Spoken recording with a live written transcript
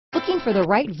Looking for the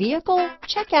right vehicle?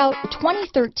 Check out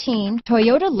 2013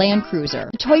 Toyota Land Cruiser.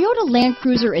 The Toyota Land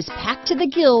Cruiser is packed to the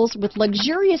gills with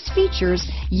luxurious features,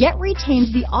 yet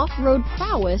retains the off-road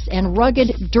prowess and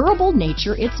rugged, durable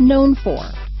nature it's known for.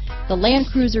 The Land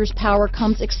Cruiser's power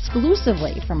comes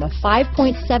exclusively from a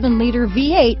 5.7-liter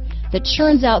V8 that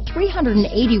churns out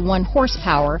 381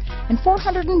 horsepower and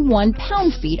 401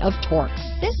 pound-feet of torque.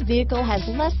 This vehicle has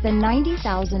less than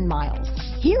 90,000 miles.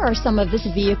 Here are some of this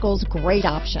vehicle's great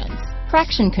options: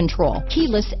 traction control,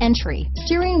 keyless entry,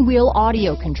 steering wheel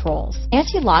audio controls,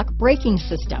 anti-lock braking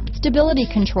system, stability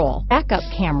control, backup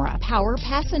camera, power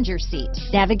passenger seat,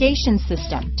 navigation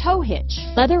system, tow hitch,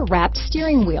 leather-wrapped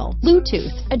steering wheel,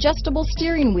 Bluetooth, adjustable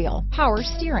steering wheel, power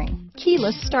steering,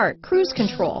 keyless start, cruise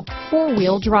control,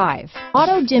 four-wheel drive,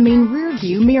 auto-dimming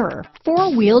rear-view mirror,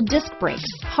 four-wheel disc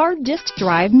brakes, hard disk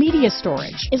drive media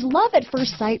storage. Is love at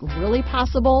first sight really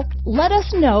possible? Let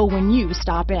us know when you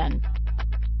stop in.